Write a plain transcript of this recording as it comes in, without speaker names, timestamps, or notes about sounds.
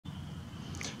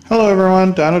Hello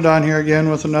everyone, Don here again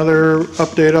with another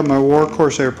update on my W.A.R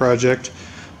Corsair project.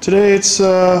 Today it's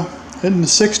in the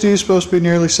 60s, supposed to be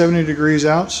nearly 70 degrees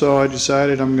out, so I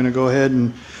decided I'm going to go ahead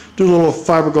and do a little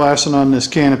fiberglassing on this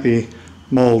canopy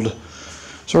mold.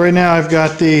 So right now I've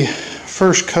got the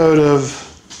first coat of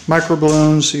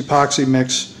microballoons epoxy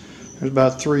mix. There's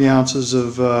about 3 ounces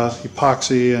of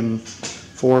epoxy and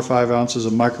 4 or 5 ounces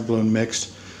of microballoon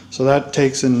mixed. So that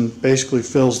takes and basically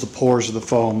fills the pores of the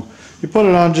foam. You put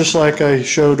it on just like I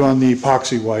showed on the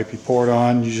epoxy wipe. You pour it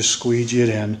on, you just squeegee it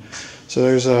in. So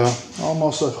there's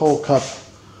almost a whole cup,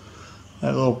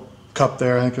 that little cup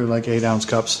there, I think they're like 8-ounce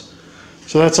cups.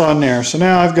 So that's on there. So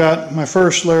now I've got my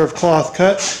first layer of cloth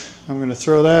cut. I'm going to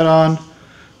throw that on,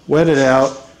 wet it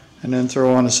out, and then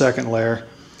throw on a second layer.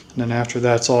 And then after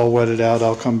that's all wetted out,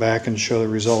 I'll come back and show the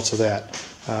results of that.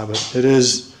 But it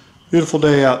is a beautiful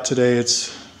day out today.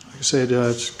 It's, like I said,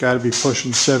 it's got to be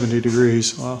pushing 70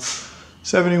 degrees. Well,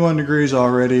 71 degrees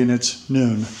already, and it's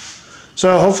noon.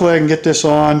 So hopefully I can get this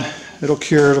on. It'll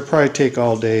cure. It'll probably take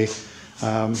all day.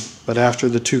 But after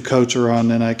the 2 coats are on,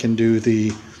 then I can do the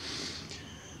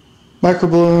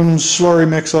microballoon slurry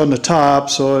mix on the top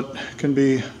so it can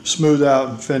be smoothed out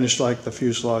and finished like the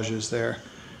fuselage is there.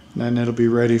 And then it'll be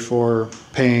ready for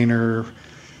paint or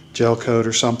gel coat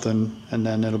or something, and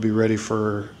then it'll be ready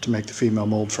to make the female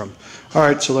mold from.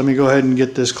 Alright, so let me go ahead and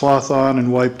get this cloth on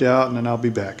and wiped out, and then I'll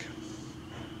be back.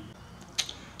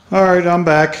 Alright, I'm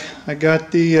back. I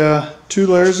got the 2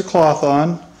 layers of cloth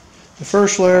on. The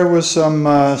first layer was some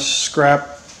scrap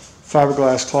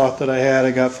fiberglass cloth that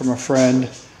I got from a friend.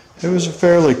 It was a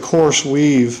fairly coarse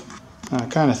weave,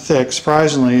 kind of thick.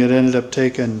 Surprisingly, it ended up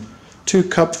taking 2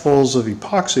 cupfuls of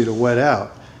epoxy to wet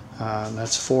out. And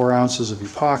that's 4 ounces of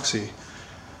epoxy.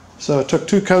 So it took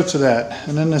 2 coats of that.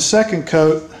 And then the second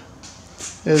coat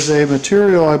is a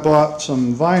material I bought,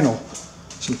 some vinyl.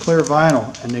 Some clear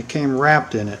vinyl, and it came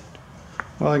wrapped in it.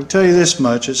 Well, I can tell you this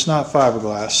much, it's not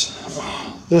fiberglass.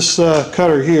 This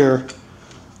cutter here,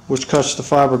 which cuts the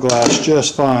fiberglass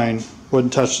just fine,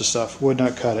 wouldn't touch the stuff, would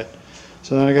not cut it.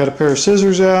 So then I got a pair of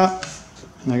scissors out,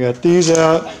 and I got these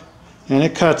out, and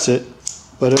it cuts it,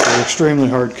 but it was extremely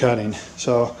hard cutting.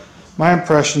 So my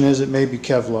impression is it may be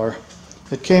Kevlar.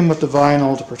 It came with the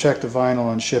vinyl to protect the vinyl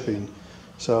on shipping.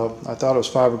 So I thought it was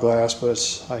fiberglass,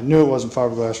 but I knew it wasn't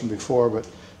fiberglass from before, but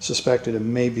suspected it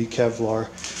may be Kevlar.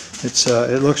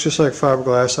 It looks just like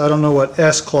fiberglass. I don't know what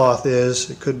S-cloth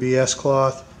is. It could be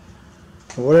S-cloth.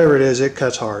 Whatever it is, it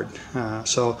cuts hard.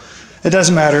 So it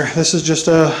doesn't matter. This is just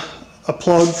a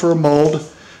plug for a mold,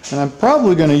 and I'm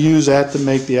probably going to use that to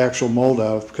make the actual mold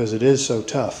out of because it is so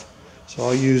tough. So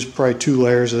I'll use probably 2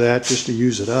 layers of that just to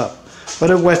use it up.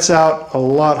 But it wets out a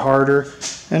lot harder,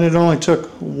 and it only took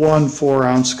 1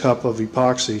 4-ounce cup of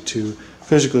epoxy to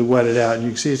physically wet it out. And you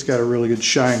can see it's got a really good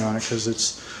shine on it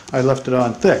because I left it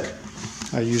on thick.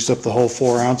 I used up the whole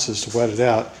 4 ounces to wet it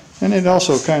out. And it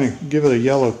also kind of give it a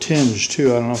yellow tinge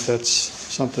too. I don't know if that's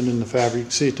something in the fabric. You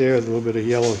can see it there, a little bit of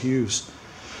yellow hues.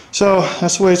 So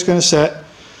that's the way it's going to set.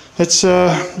 It's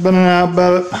been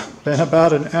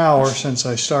about an hour since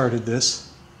I started this.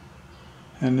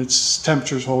 And its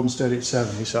temperature's holding steady at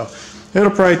 70, so it'll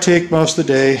probably take most of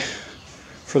the day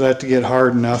for that to get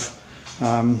hard enough.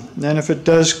 Then if it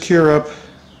does cure up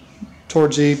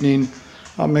towards the evening,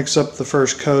 I'll mix up the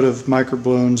first coat of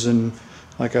microballoons and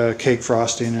like a cake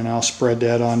frosting, and I'll spread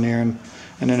that on there, and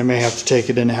then I may have to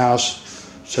take it in the house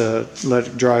to let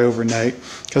it dry overnight,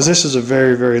 because this is a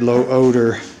very, very low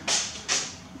odor.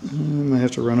 I might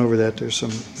have to run over that. There's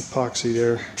some epoxy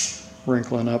there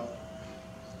wrinkling up.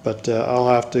 But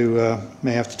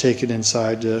may have to take it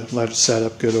inside to let it set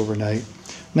up good overnight.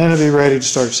 And then it'll be ready to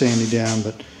start sanding down,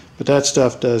 but that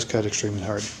stuff does cut extremely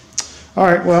hard.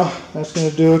 Alright, well, that's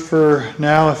going to do it for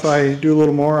now. If I do a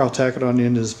little more, I'll tack it on the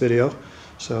end of this video.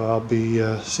 So I'll be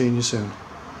seeing you soon.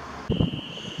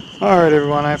 Alright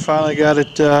everyone, I finally got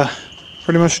it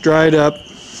pretty much dried up.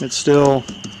 It's still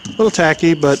a little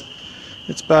tacky, but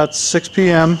it's about 6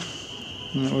 p.m.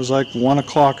 and it was like 1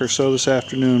 o'clock or so this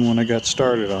afternoon when I got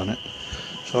started on it.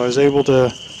 So I was able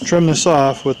to trim this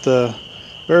off with the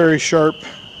very sharp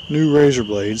new razor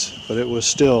blades, but it was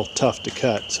still tough to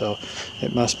cut, so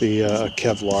it must be a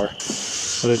Kevlar.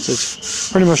 But it's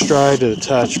pretty much dry to the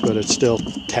touch, but it's still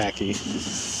tacky.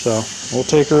 So we'll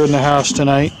take her in the house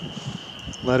tonight,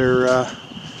 let her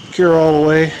cure all the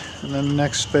way, and then the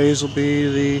next phase will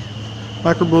be the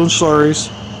microballoon slurries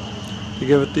to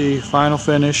give it the final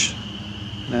finish,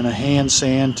 and a hand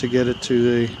sand to get it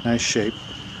to the nice shape.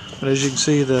 But as you can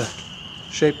see, the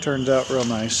shape turns out real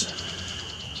nice.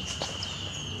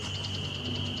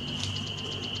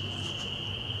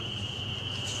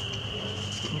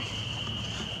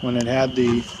 when it had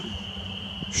the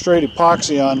straight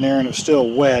epoxy on there and it was still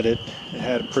wet, it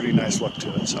had a pretty nice look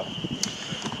to it. So,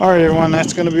 alright everyone,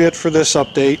 that's going to be it for this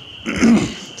update.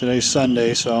 Today's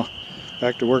Sunday, so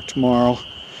back to work tomorrow.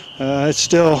 It's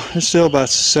still about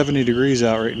 70 degrees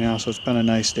out right now, so it's been a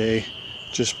nice day.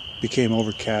 Just became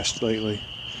overcast lately.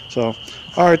 So,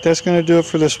 alright, that's going to do it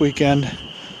for this weekend.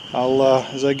 I'll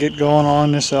as I get going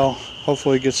on this, I'll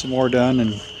hopefully get some more done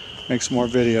and make some more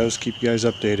videos, keep you guys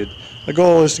updated. The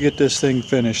goal is to get this thing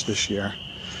finished this year.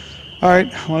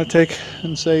 Alright, I want to take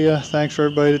and say thanks for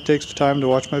everybody that takes the time to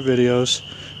watch my videos.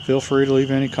 Feel free to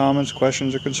leave any comments,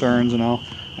 questions, or concerns, and I'll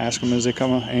ask them as they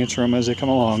come, answer them as they come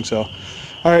along. So,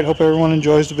 alright, hope everyone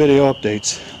enjoys the video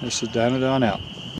updates. This is Don out.